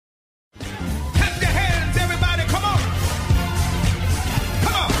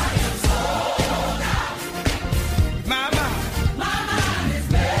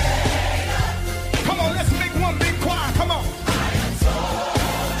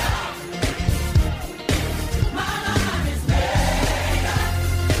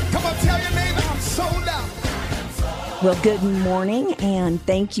Well, good morning, and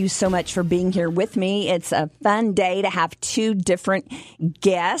thank you so much for being here with me. It's a fun day to have two different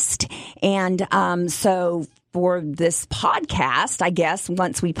guests, and so for this podcast, I guess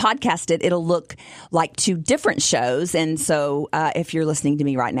once we podcast it, it'll look like two different shows. And so if you're listening to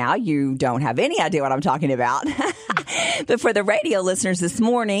me right now, you don't have any idea what I'm talking about. But for the radio listeners this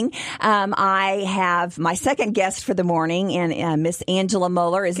morning, I have my second guest for the morning, and Miss Angela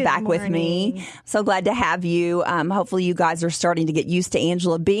Moeller is back with me. So glad to have you. Hopefully you guys are starting to get used to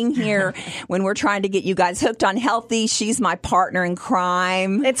Angela being here when we're trying to get you guys hooked on healthy. She's my partner in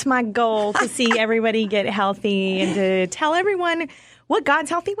crime. It's my goal to see everybody get healthy and to tell everyone what God's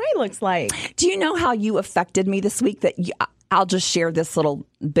healthy way looks like. Do you know how you affected me this week? I'll just share this little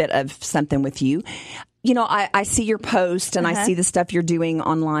bit of something with you. You know, I see your post and I see the stuff you're doing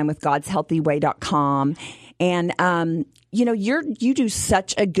online with godshealthyway.com. And, you know, you do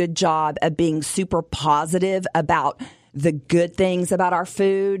such a good job of being super positive about the good things about our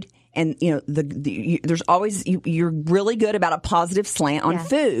food. And, you know, there's always, you're really good about a positive slant on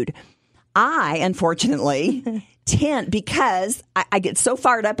food. I, unfortunately, tend, because I get so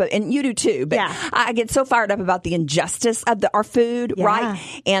fired up, and you do too, but I get so fired up about the injustice of our food, right?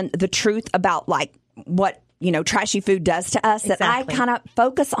 And the truth about like what, you know, trashy food does to us, that I kind of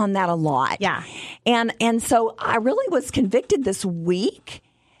focus on that a lot. Yeah. And so I really was convicted this week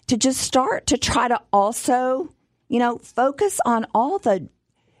to just start to try to also, you know, focus on all the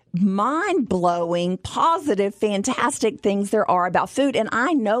mind-blowing, positive, fantastic things there are about food. And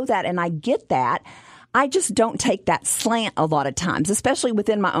I know that, and I get that. I just don't take that slant a lot of times, especially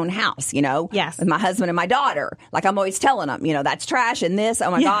within my own house, you know, with my husband and my daughter. Like I'm always telling them, you know, that's trash and this.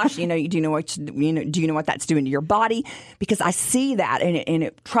 Oh my gosh, you know, do you know what that's doing to your body? Because I see that and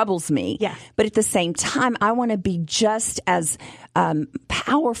it troubles me. Yeah. But at the same time, I want to be just as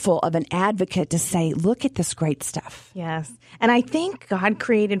powerful of an advocate to say, look at this great stuff. Yes. And I think God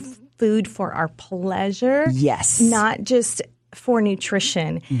created food for our pleasure. Yes. Not just for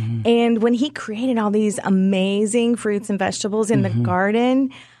nutrition. Mm-hmm. And when he created all these amazing fruits and vegetables in the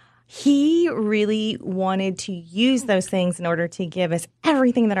garden, he really wanted to use those things in order to give us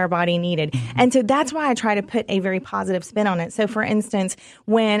everything that our body needed. Mm-hmm. And so that's why I try to put a very positive spin on it. So for instance,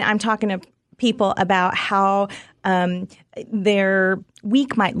 when I'm talking to people about how their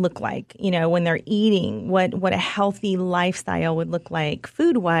week might look like, you know, when they're eating, what a healthy lifestyle would look like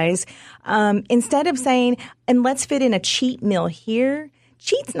food-wise, instead of saying, and let's fit in a cheat meal here,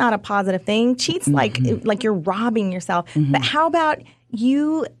 cheat's not a positive thing. Cheat's like you're robbing yourself. But how about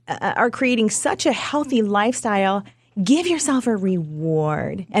you are creating such a healthy lifestyle? Give yourself a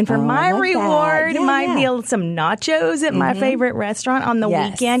reward. And for my reward might be some nachos at my favorite restaurant on the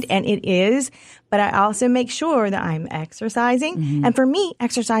weekend, and it is. But I also make sure that I'm exercising. And for me,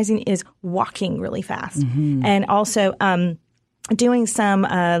 exercising is walking really fast. And also doing some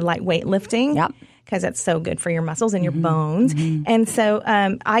light weightlifting. Yep. Because that's so good for your muscles and your bones. And so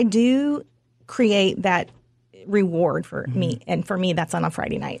I do create that reward for me. And for me, that's on a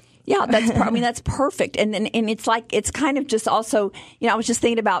Friday night. Yeah, that's perfect. And it's like, it's kind of just also, you know, I was just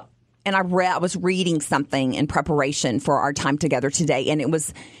thinking about, and I was reading something in preparation for our time together today,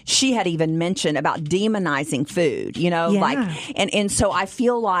 and she had even mentioned about demonizing food, you know, like, and so I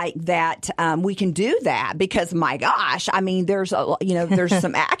feel like that we can do that because, my gosh, I mean, there's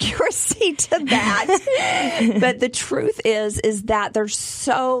some accuracy to that. But the truth is that there's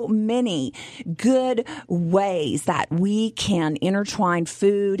so many good ways that we can intertwine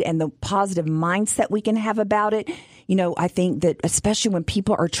food and the positive mindset we can have about it. You know, I think that especially when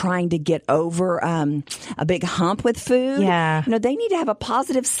people are trying to get over a big hump with food, you know, they need to have a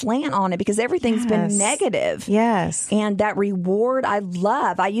positive slant on it because everything's been negative. Yes. And that reward I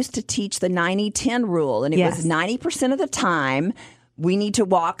love. I used to teach the 90-10 rule, and it was 90% of the time we need to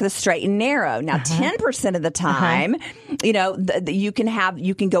walk the straight and narrow. Now, 10% of the time, you know, you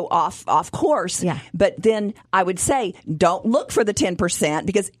can go off course. Yeah. But then I would say, don't look for the 10%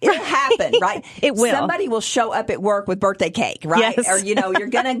 because it'll happen, right? It will. Somebody will show up at work with birthday cake, right? Yes. Or, you know, you're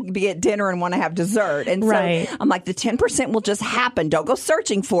going to be at dinner and want to have dessert. And so I'm like, the 10% will just happen. Don't go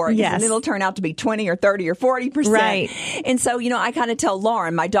searching for it. Yes. And it'll turn out to be 20 or 30 or 40%. Right. And so, you know, I kind of tell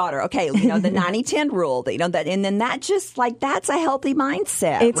Lauren, my daughter, okay, you know, the 90-10 rule, you know, that, and then that just like, that's a healthy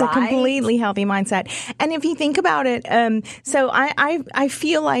mindset. It's right? a completely healthy mindset. And if you think about it, so I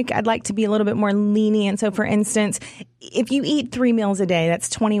feel like I'd like to be a little bit more lenient. So for instance, if you eat 3 meals a day, that's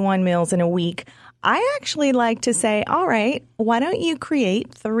 21 meals in a week. I actually like to say, all right, why don't you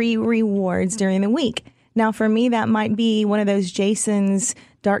create 3 rewards during the week? Now, for me, that might be one of those Jason's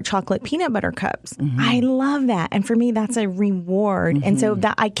dark chocolate peanut butter cups. I love that. And for me, that's a reward. And so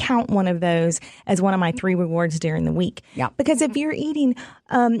that I count one of those as one of my 3 rewards during the week. Yeah. Because if you're eating,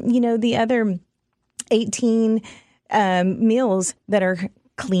 the other 18 meals that are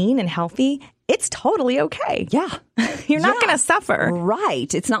clean and healthy, it's totally okay. Yeah. You're not going to suffer.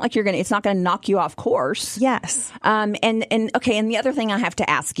 Right. It's not like it's not going to knock you off course. Yes. And the other thing I have to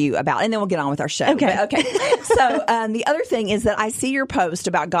ask you about, and then we'll get on with our show. Okay. But, okay. So, the other thing is that I see your post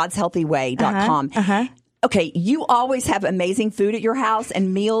about godshealthyway.com. Okay, you always have amazing food at your house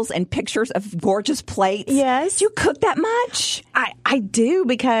and meals and pictures of gorgeous plates. Yes. Do you cook that much? I do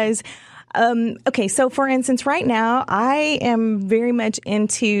because... so for instance, right now I am very much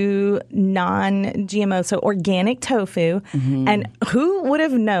into non-GMO, so organic tofu. And who would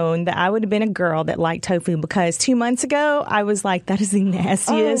have known that I would have been a girl that liked tofu? Because 2 months ago I was like, that is the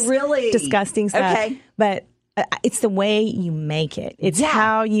nastiest, disgusting stuff. Okay. But it's the way you make it. It's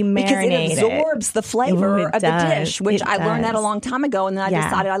how you marinate because it absorbs the flavor of the dish, which I learned that a long time ago, and then I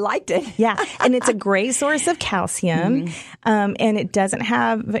decided I liked it. Yeah, and it's a great source of calcium, and it doesn't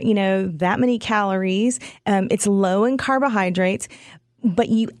have that many calories. It's low in carbohydrates. But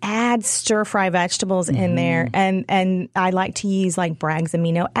you add stir-fry vegetables in there, and I like to use like Bragg's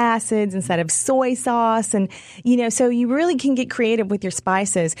amino acids instead of soy sauce, and so you really can get creative with your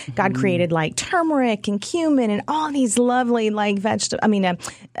spices. God created like turmeric and cumin and all these lovely like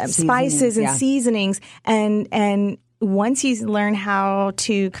spices and seasonings, and once you learn how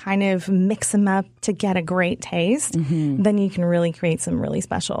to kind of mix them up to get a great taste, then you can really create some really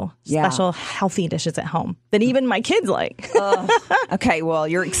special, healthy dishes at home that even my kids like. Okay, well,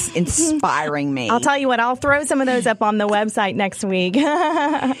 you're inspiring me. I'll tell you what, I'll throw some of those up on the website next week.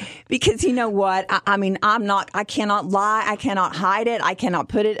 Because you know what? I cannot lie. I cannot hide it. I cannot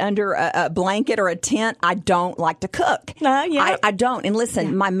put it under a blanket or a tent. I don't like to cook. I don't. And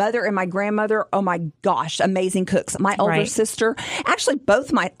listen, my mother and my grandmother, oh my gosh, amazing cooks. My older sister, actually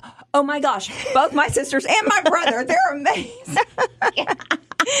both my sisters and my brother, they're amazing.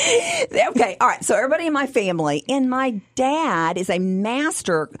 Okay, all right. So everybody in my family, and my dad is a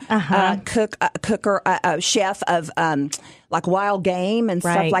master cooker, chef of like wild game and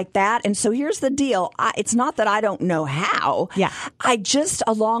stuff like that. And so here's the deal. It's not that I don't know how. Yeah. I just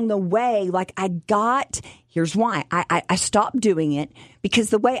along the way, here's why. I stopped doing it because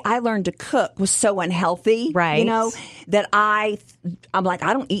the way I learned to cook was so unhealthy, that I'm like,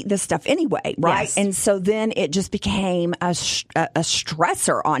 I don't eat this stuff anyway, right? Yes. And so then it just became a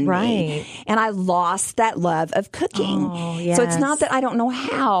stressor on me. And I lost that love of cooking. Oh, yes. So it's not that I don't know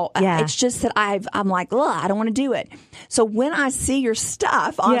how. It's just that I'm like, I don't want to do it. So when I see your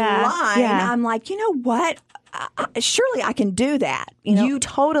stuff online, I'm like, you know what? Surely I can do that. You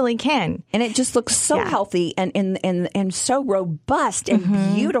totally can, and it just looks so healthy and so robust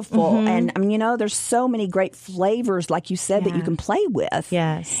and beautiful. And there's so many great flavors, like you said, that you can play with.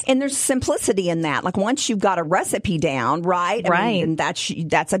 Yes, and there's simplicity in that. Like once you've got a recipe down, right? And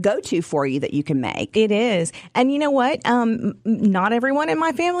that's a go-to for you that you can make. It is, and you know what? Not everyone in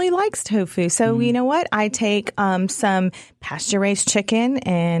my family likes tofu, so you know what? I take some pasture-raised chicken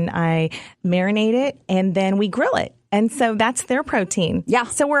and I marinate it, and then we grill it. And so that's their protein. Yeah.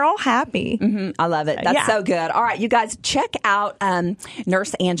 So we're all happy. I love it. That's so good. All right, you guys, check out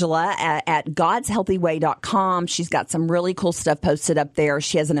Nurse Angela at godshealthyway.com. She's got some really cool stuff posted up there.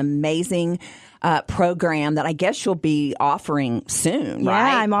 She has an amazing program that I guess you'll be offering soon,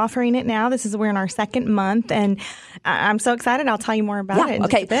 right? Yeah, I'm offering it now. We're in our second month, and I'm so excited. I'll tell you more about it in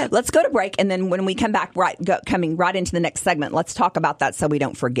just a bit. Let's go to break, and then when we come back, coming right into the next segment, let's talk about that so we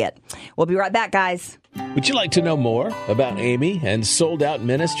don't forget. We'll be right back, guys. Would you like to know more about Amy and Sold Out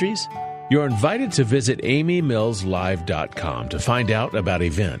Ministries? You're invited to visit amymillslive.com to find out about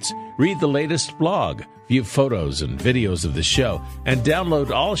events, read the latest blog, view photos and videos of the show, and download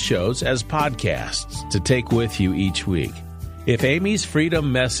all shows as podcasts to take with you each week. If Amy's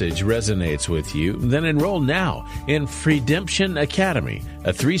freedom message resonates with you, then enroll now in Freedemption Academy,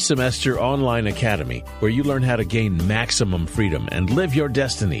 a 3-semester online academy where you learn how to gain maximum freedom and live your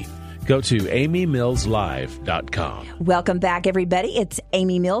destiny. Go to amymillslive.com. Welcome back, everybody. It's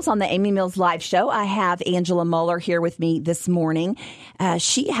Amy Mills on the Amy Mills Live Show. I have Angela Moeller here with me this morning.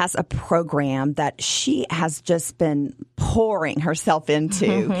 She has a program that she has just been pouring herself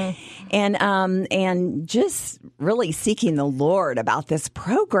into and just really seeking the Lord about this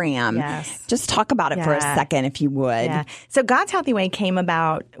program. Yes. Just talk about it for a second, if you would. Yeah. So God's Healthy Way came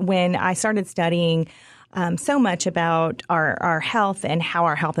about when I started studying so much about our health and how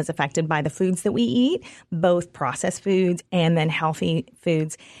our health is affected by the foods that we eat, both processed foods and then healthy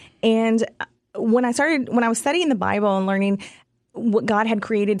foods. And when I was studying the Bible and learning what God had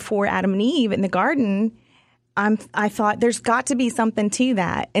created for Adam and Eve in the garden, I thought there's got to be something to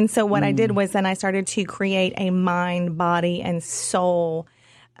that. And so what I did was then I started to create a mind, body, and soul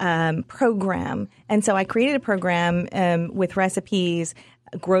program. And so I created a program with recipes,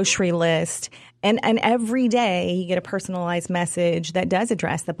 a grocery list, and every day you get a personalized message that does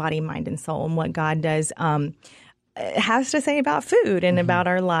address the body, mind, and soul and what God does has to say about food and about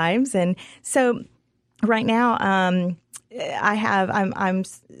our lives. And so right now, I'm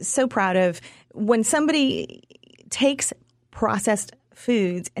so proud of when somebody takes processed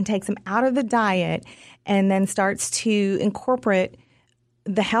foods and takes them out of the diet and then starts to incorporate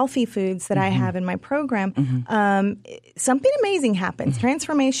the healthy foods that I have in my program, something amazing happens,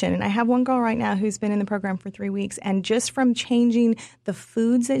 transformation. And I have one girl right now who's been in the program for 3 weeks, and just from changing the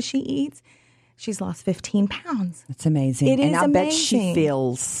foods that she eats, she's lost 15 pounds. That's amazing. It is and I amazing. bet she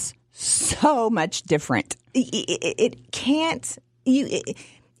feels so much different. It can't.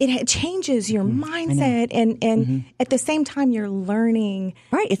 It changes your mindset, and at the same time, you're learning.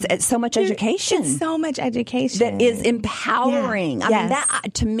 Right. It's so much education. It's so much education. That is empowering. Yeah. I mean,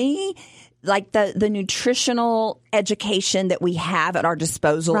 that to me, like the nutritional education that we have at our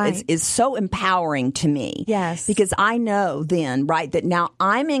disposal is so empowering to me. Yes. Because I know then, right, that now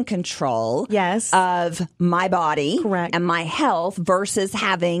I'm in control of my body and my health versus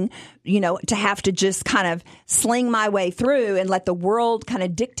having, to have to just kind of sling my way through and let the world kind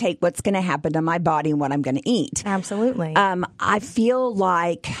of dictate what's going to happen to my body and what I'm going to eat. Absolutely. I feel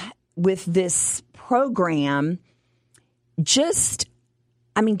like with this program, just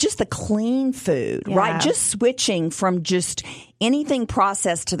the clean food, right? Just switching from just anything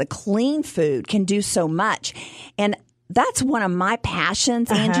processed to the clean food can do so much. And that's one of my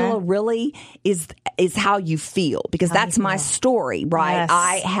passions, Angela, really is how you feel, because that's my story, right? Yes.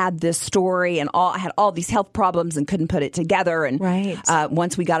 I had this story and I had all these health problems and couldn't put it together. And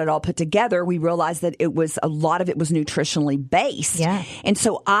once we got it all put together, we realized that a lot of it was nutritionally based. Yeah. And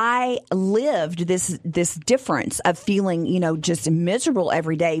so I lived this difference of feeling, just miserable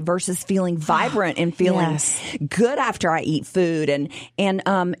every day versus feeling vibrant and feeling good after I eat food and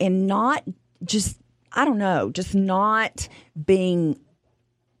not just, I don't know, just not being,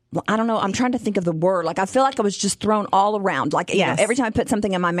 I don't know, I'm trying to think of the word. Like, I feel like I was just thrown all around. Like, every time I put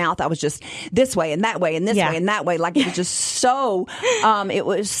something in my mouth, I was just this way and that way and this way and that way. Like, it was just so, it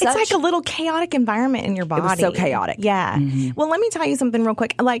was such. It's like a little chaotic environment in your body. It was so chaotic. Yeah. Well, let me tell you something real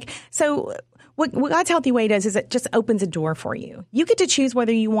quick. What God's Healthy Way does is it just opens a door for you. You get to choose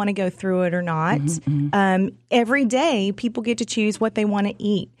whether you want to go through it or not. Every day, people get to choose what they want to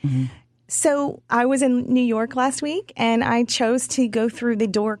eat. So I was in New York last week, and I chose to go through the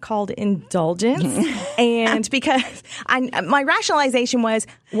door called indulgence. And because my rationalization was,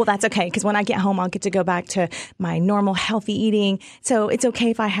 well, that's okay, because when I get home, I'll get to go back to my normal healthy eating. So it's okay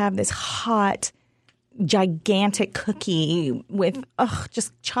if I have this hot, gigantic cookie with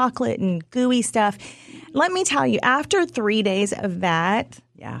just chocolate and gooey stuff. Let me tell you, after 3 days of that,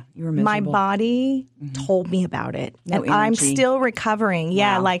 you were miserable. My body told me about it. And I'm still recovering.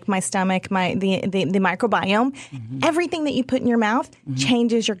 Yeah, like my stomach, the microbiome. Everything that you put in your mouth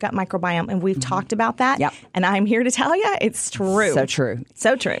changes your gut microbiome. And we've talked about that. Yep. And I'm here to tell you, it's true. So true.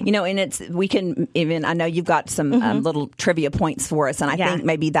 So true. And we can even, I know you've got some little trivia points for us, and I think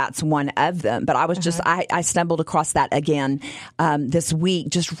maybe that's one of them. But I was just, I stumbled across that again this week,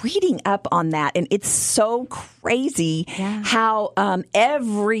 just reading up on that. And it's so crazy how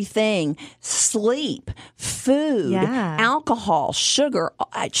everything, sleep, food, alcohol, sugar,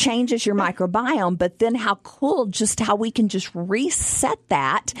 changes your microbiome. But then how cool just how we can just reset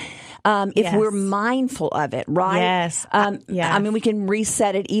that if we're mindful of it, right? Yes. I mean, we can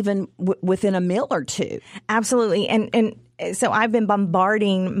reset it even within a meal or two. Absolutely. And so I've been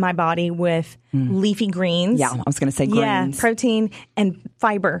bombarding my body with leafy greens. Yeah, I was going to say greens. Yeah, protein and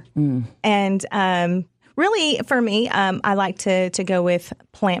fiber. And really, for me, I like to go with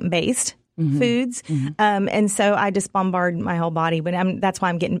plant-based foods, and so I just bombard my whole body. But that's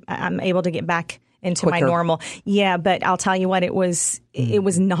why I'm able to get back into my normal. Yeah, but I'll tell you what, it was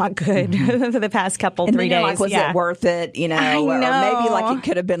not good for the past couple, 3 days. Like, was it worth it? I know. Or maybe like it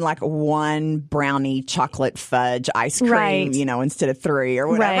could have been like one brownie chocolate fudge ice cream, instead of 3 or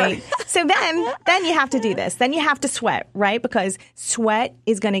whatever. Right. So then you have to do this. Then you have to sweat, right? Because sweat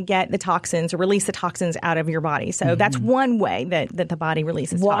is going to get the toxins or release the toxins out of your body. So that's one way that the body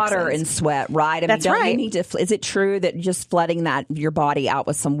releases water toxins. and sweat, right? That's right. You need to, is it true that just flooding your body out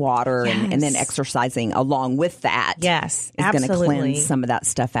with some water and then exercise exercising along with that. Yes, is going to absolutely. cleanse some of that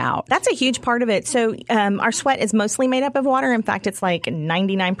stuff out. That's a huge part of it. So our sweat is mostly made up of water. In fact, it's like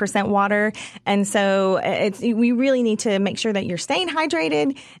 99% water. And so we really need to make sure that you're staying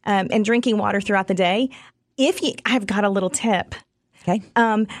hydrated and drinking water throughout the day. I've got a little tip. Okay.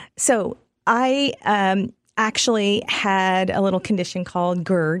 So I actually had a little condition called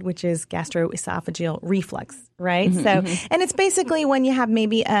GERD, which is gastroesophageal reflux, right? And it's basically when you have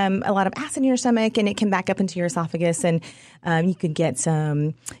maybe a lot of acid in your stomach and it can back up into your esophagus, and you can get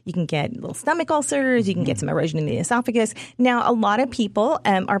little stomach ulcers, you can get some erosion in the esophagus. Now, a lot of people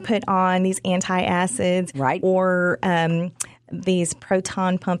are put on these antacids, right, or these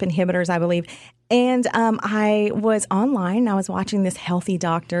proton pump inhibitors, I believe. And I was online, I was watching this Healthy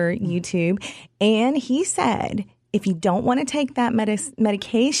Doctor YouTube, and he said, if you don't want to take that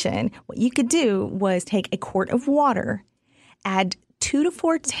medication, what you could do was take a quart of water, add 2 to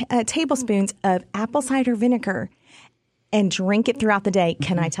 4 tablespoons of apple cider vinegar, and drink it throughout the day.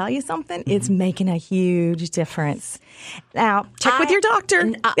 Can I tell you something? It's making a huge difference. Now, check with your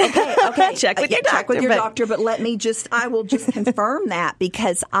doctor. Okay. Check with your doctor. Check with your doctor, but I will just confirm that,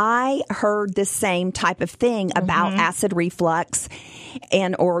 because I heard the same type of thing about acid reflux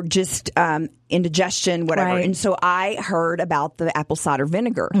or just indigestion, whatever. Right. And so I heard about the apple cider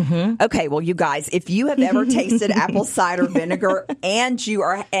vinegar. Okay, well, you guys, if you have ever tasted apple cider vinegar and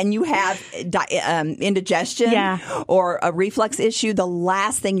you have indigestion or a reflux issue, the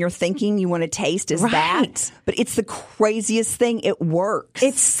last thing you're thinking you want to taste is that. But it's the craziest thing. It works.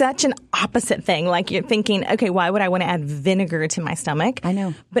 It's such an opposite thing. Like, you're thinking, okay, why would I want to add vinegar to my stomach? I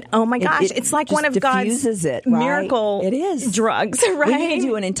know. But oh my gosh, it's like one of God's miracle drugs, right? We need to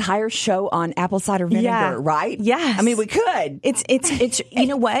do an entire show on apple cider vinegar, right? Yes. I mean, we could. It's you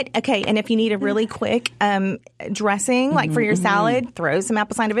know what? Okay, and if you need a really quick dressing, like for your salad, throw some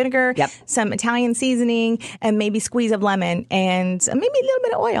apple cider vinegar, some Italian seasoning, and maybe squeeze of lemon, and maybe a little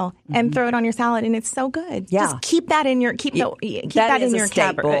bit of oil, and throw it on your salad, and it's so good. Yeah. Just keep that in your that in your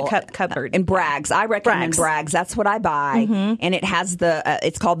cupboard. And Bragg's, I recommend Bragg's. That's what I buy, and it has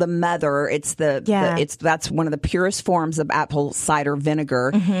it's called the Mother. It's that's one of the purest forms of apple cider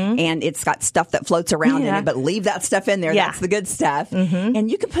vinegar, and it's got stuff that floats around in it, but leave that stuff in there. That's the good stuff. And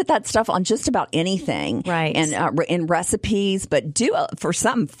you can put that stuff on just about anything, right? And in recipes, but for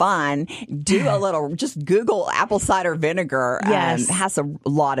something fun, do a little, just Google apple cider vinegar. Has a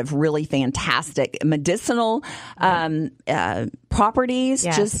lot of really fantastic medicinal properties,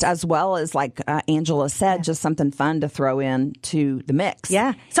 just as well as, like Angela said, just something fun to throw in to the mix.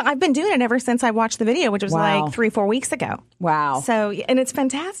 Yeah. So I've been doing it ever since I watched the video, which was like 3-4 weeks ago. Wow. So, and it's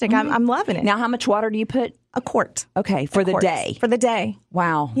fantastic. I'm loving it. Now, how much water do you put? A quart. Okay. For the day. For the day.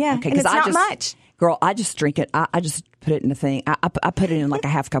 Wow. Yeah. Okay. And it's not much. Girl, I just drink it. I just put it in a thing. I put it in like a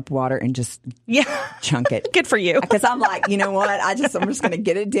half cup of water and just chunk it. Good for you. Because I'm like, you know what? I'm just going to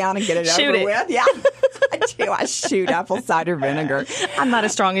get it down and get it over with. Yeah. I do. I shoot apple cider vinegar. I'm not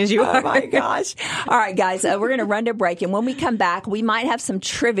as strong as you are. Oh my gosh. All right, guys, we're going to run to break. And when we come back, we might have some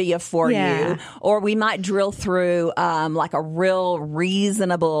trivia for you, or we might drill through like a real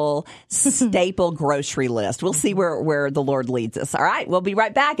reasonable staple grocery list. We'll see where the Lord leads us. All right. We'll be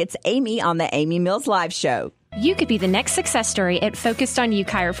right back. It's Amy on the Amy Mills Live Show. You could be the next success story at Focused on You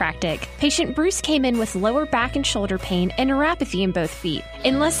Chiropractic. Patient Bruce came in with lower back and shoulder pain and neuropathy in both feet.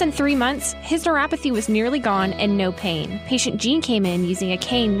 In less than 3 months, his neuropathy was nearly gone and no pain. Patient Jean came in using a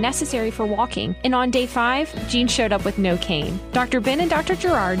cane necessary for walking, and on day 5, Jean showed up with no cane. Dr. Ben and Dr.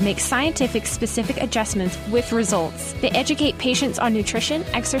 Gerard make scientific specific adjustments with results. They educate patients on nutrition,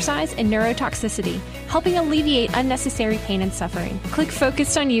 exercise, and neurotoxicity, helping alleviate unnecessary pain and suffering. Click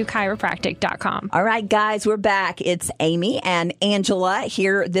FocusedOnYouChiropractic.com. All right, guys, we're back. It's Amy and Angela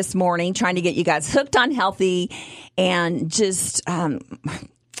here this morning trying to get you guys hooked on healthy, and just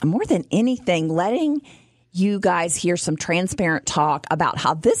more than anything, letting you guys hear some transparent talk about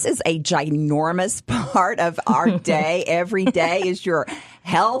how this is a ginormous part of our day. Every day is your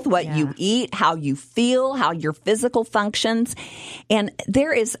health, what you eat, how you feel, how your physical functions. And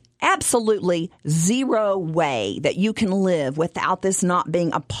there is absolutely zero way that you can live without this not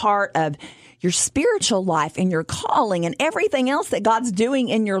being a part of your spiritual life and your calling and everything else that God's doing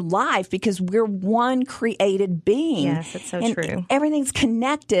in your life, because we're one created being. Yes, it's so true. Everything's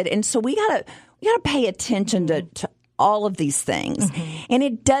connected. And so we gotta pay attention to all of these things. And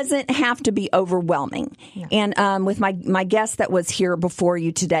it doesn't have to be overwhelming. No. And with my guest that was here before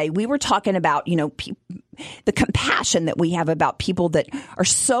you today, we were talking about, the compassion that we have about people that are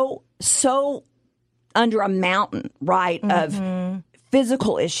so under a mountain, right, of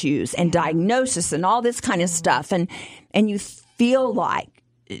physical issues and diagnosis and all this kind of stuff. And you feel like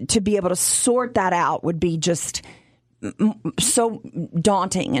to be able to sort that out would be just so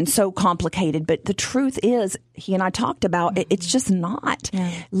daunting and so complicated. But the truth is, he and I talked about it, it's just not.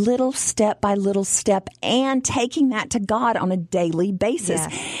 Little step by little step, and taking that to God on a daily basis.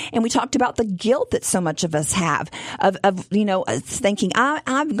 And we talked about the guilt that so much of us have of thinking,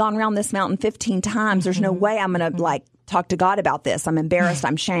 I've gone around this mountain 15 times. There's no way I'm going to talk to God about this. I'm embarrassed.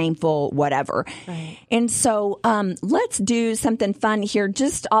 I'm shameful, whatever. Right. And so let's do something fun here,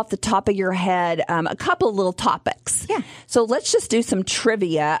 just off the top of your head, a couple of little topics. Yeah. So let's just do some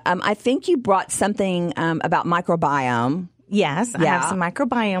trivia. I think you brought something about microbiome. Yes, I have some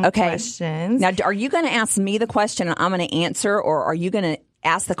microbiome questions. Now, are you going to ask me the question and I'm going to answer, or are you going to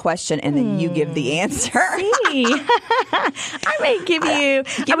ask the question and then you give the answer? I may give you.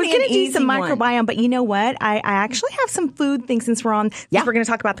 I was going to do some microbiome, but you know what? I actually have some food things since we're on. Since we're going to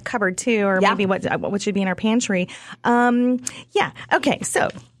talk about the cupboard too, or maybe what should be in our pantry. Okay. So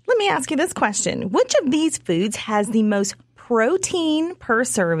let me ask you this question: which of these foods has the most protein per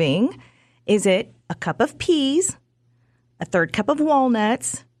serving? Is it a cup of peas, a third cup of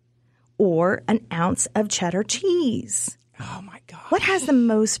walnuts, or an ounce of cheddar cheese? Oh, my God. What has the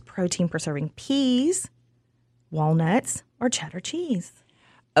most protein per serving? Peas, walnuts, or cheddar cheese?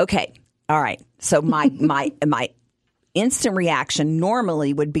 Okay. All right. So my instant reaction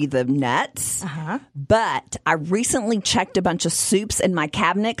normally would be the nuts. But I recently checked a bunch of soups in my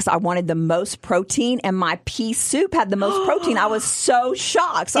cabinet because I wanted the most protein, and my pea soup had the most protein. I was so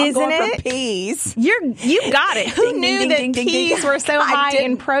shocked. So I'm going for peas. You got it. Who knew that peas were so high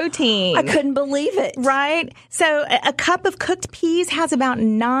in protein? I couldn't believe it. Right? So a cup of cooked peas has about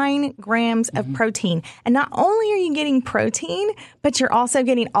 9 grams of protein. And not only are you getting protein, but you're also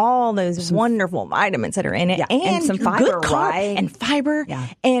getting all those wonderful vitamins that are in it. And some fiber. Good carb, right? And fiber. Yeah.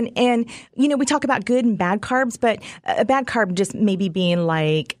 And we talk about good and bad carbs, but a bad carb just maybe being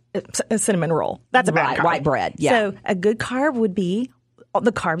like a cinnamon roll. That's a bad carb. White bread. Yeah. So a good carb would be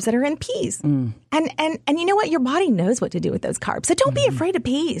the carbs that are in peas. And you know what? Your body knows what to do with those carbs. So don't be afraid of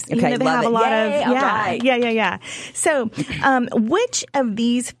peas. Okay, they have a lot of right. Yeah. So which of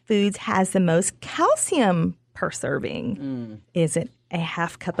these foods has the most calcium per serving? Is it a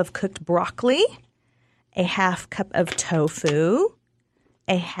half cup of cooked broccoli, a half cup of tofu,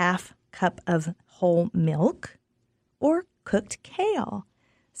 a half cup of whole milk, or cooked kale?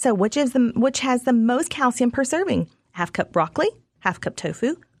 So which has the most calcium per serving? Half cup broccoli, half cup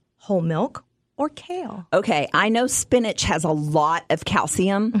tofu, whole milk, or kale? Okay, I know spinach has a lot of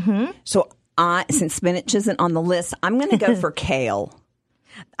calcium. So since spinach isn't on the list, I'm going to go for kale.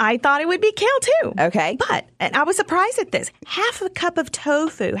 I thought it would be kale too. Okay. And I was surprised at this. Half a cup of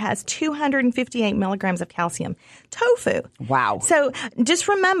tofu has 258 milligrams of calcium. Tofu. Wow. So just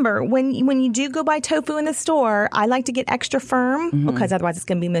remember, when you do go buy tofu in the store, I like to get extra firm because otherwise it's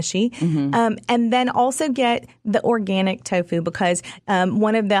going to be mushy. And then also get the organic tofu because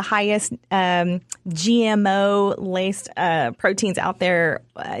one of the highest GMO-laced proteins out there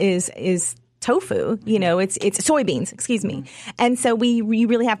is tofu. It's soybeans, excuse me. And so you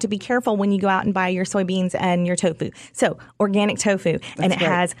really have to be careful when you go out and buy your soybeans and your tofu. So organic tofu, and it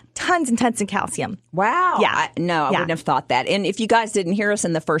has tons and tons of calcium. Wow. Yeah. I wouldn't have thought that. And if you guys didn't hear us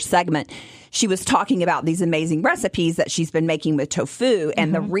in the first segment, she was talking about these amazing recipes that she's been making with tofu.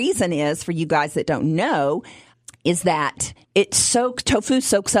 And the reason is, for you guys that don't know, is that tofu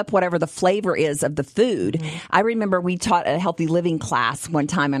soaks up whatever the flavor is of the food. I remember we taught a healthy living class one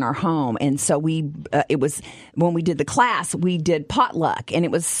time in our home, and so it was when we did the class, we did potluck, and it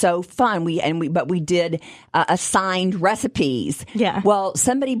was so fun. We did assigned recipes. Yeah. Well,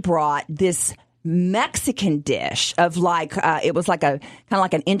 somebody brought this Mexican dish of it was like a kind of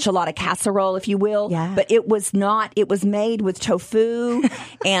like an enchilada casserole, if you will. Yeah. But it was made with tofu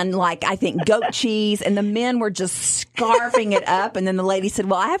and I think goat cheese, and the men were just scarfing it up. And then the lady said,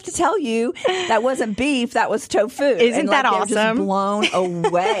 "Well, I have to tell you, that wasn't beef, that was tofu." Isn't that awesome? They were just blown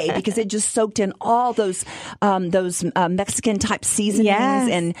away because it just soaked in all those Mexican type seasonings.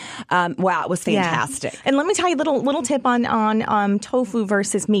 Yes. And wow, it was fantastic. Yeah. And let me tell you a little tip on tofu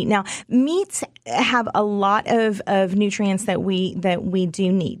versus meat. Now, meats have a lot of nutrients that we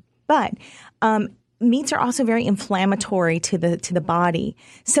do need, but meats are also very inflammatory to the body.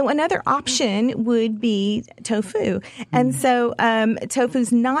 So another option would be tofu. And so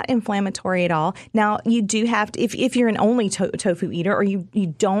tofu's not inflammatory at all. Now, you do have to, if you're an only tofu eater, or you're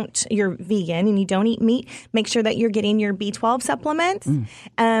vegan and you don't eat meat, make sure that you're getting your B12 supplements.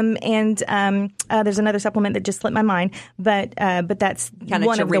 And there's another supplement that just slipped my mind, but that's kind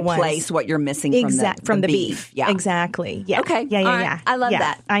one of of the ones. Replace what you're missing from the beef. Yeah. Exactly. Yeah. Okay. Yeah. Right. I love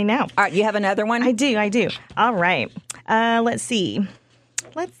that. I know. All right. You have another one? I do. All right. Let's see.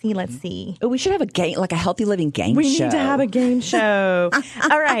 Let's see. Oh, we should have a game, like a healthy living game We show. need to have a game show.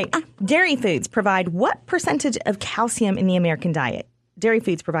 All right. Dairy foods provide what percentage of calcium in the American diet? Dairy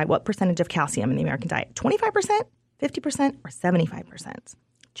foods provide what percentage of calcium in the American diet? 25%, 50%, or 75%?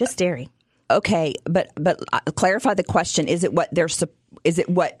 Just dairy. Okay, but clarify the question. Is it what they're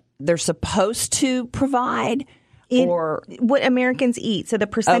supposed to provide? Or what Americans eat. So the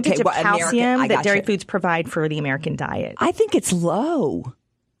percentage of calcium that dairy you. foods provide for the American diet. I think it's low.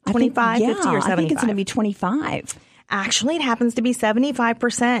 25, 50, or 75? I think it's going to be 25. Actually, it happens to be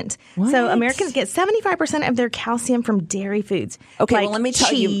 75%. What? So Americans get 75% of their calcium from dairy foods. Okay, like well, let me tell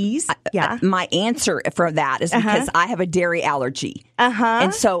cheese. you. My answer for that is because I have a dairy allergy.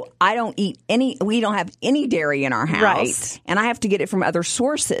 And so I don't eat we don't have any dairy in our house. Right. And I have to get it from other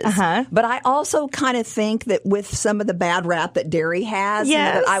sources. But I also kind of think that with some of the bad rap that dairy has,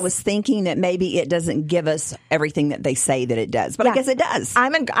 that I was thinking that maybe it doesn't give us everything that they say that it does. But I guess it does.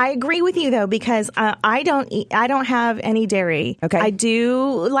 I agree with you, though, because I don't have any dairy. Okay. I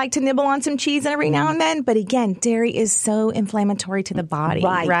do like to nibble on some cheese every now and then, but again, dairy is so inflammatory to the body,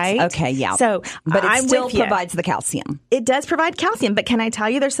 right? Okay, yeah. So, but it still with you. provides the calcium. It does provide calcium, but can I tell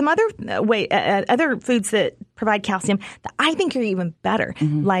you there's some other other foods that provide calcium that I think are even better,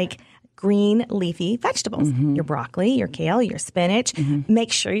 like green leafy vegetables, your broccoli, your kale, your spinach.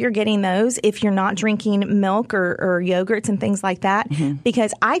 Make sure you're getting those if you're not drinking milk or yogurts and things like that,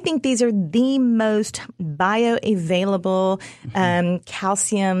 because I think these are the most bioavailable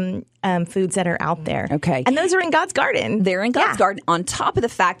calcium foods that are out there. Okay. And those are in God's garden. They're in God's garden, on top of the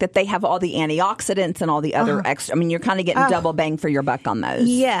fact that they have all the antioxidants and all the other extra. I mean, you're kind of getting double bang for your buck on those.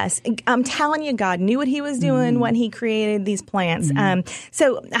 Yes. I'm telling you, God knew what he was doing when he created these plants.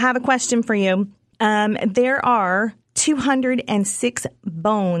 So I have a question for you. There are 206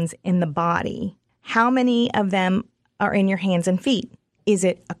 bones in the body. How many of them are in your hands and feet? Is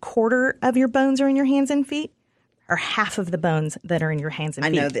it a quarter of your bones are in your hands and feet? Or half of the bones that are in your hands and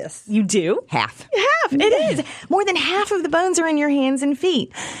feet? I know this. You do? Half. Half. It is. More than half of the bones are in your hands and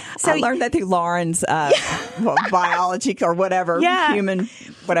feet. So I learned that through Lauren's biology or whatever, human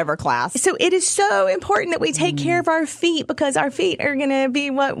whatever class. So it is so important that we take care of our feet, because our feet are going to be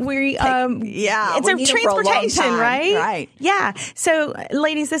what we it's our transportation, right? Right. Yeah. So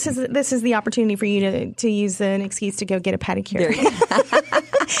ladies, this is the opportunity for you to use an excuse to go get a pedicure.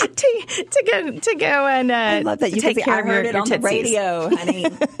 to go and I love that you take can care I of heard your it on the radio, honey.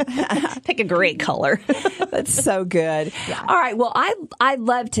 Pick a great color. That's so good. Yeah. All right. Well, I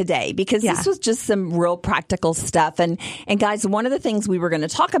love today because this was just some real practical stuff. And guys, one of the things we were going to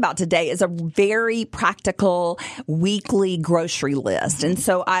talk about today is a very practical weekly grocery list. And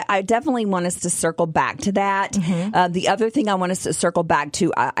so I definitely want us to circle back to that. The other thing I want us to circle back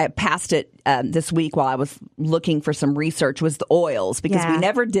to, I passed it this week while I was looking for some research, was the oils, because we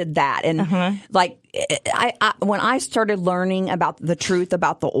never did that. And like, when I started learning about the truth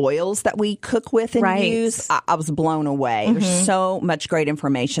about the oils that we cook with and use, I was blown away. There's so much great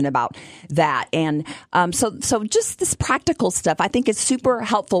information about that. And so just this practical stuff, I think is super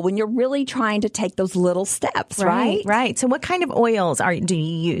helpful when you're really trying to take those little steps, right? Right. So what kind of oils do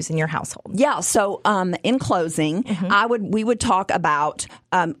you use in your household? Yeah. So in closing, we would talk about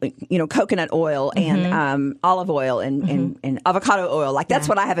coconut oil and olive oil and avocado oil. Like that's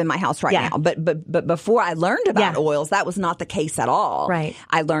what I have in my house right now. But before I learned about oils, that was not the case at all. Right.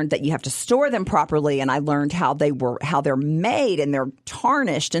 I learned that you have to store them properly, and I learned how they're made and they're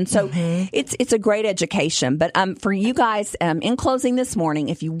tarnished. And so it's a great education. But for you guys, in closing this morning,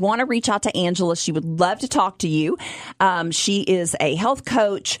 if you want to reach out to Angela, she would love to talk to you. She is a health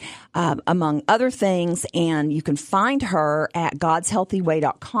coach, among other things, and you can find her at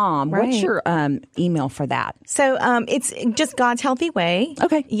godshealthyway.com. Right. What's your email for that? So it's just God's Healthy Way.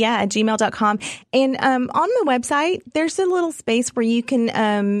 Okay. Yeah, at gmail.com. And on the website, there's a little space where you can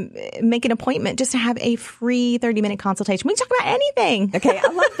make an appointment just to have a free 30-minute consultation. We can talk about anything. Okay, I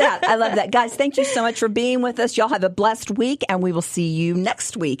love that. I love that. Guys, thank you so much for being with us. Y'all have a blessed week, and we will see you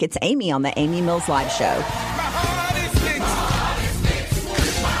next week. It's Amy on the Amy Mills Live Show.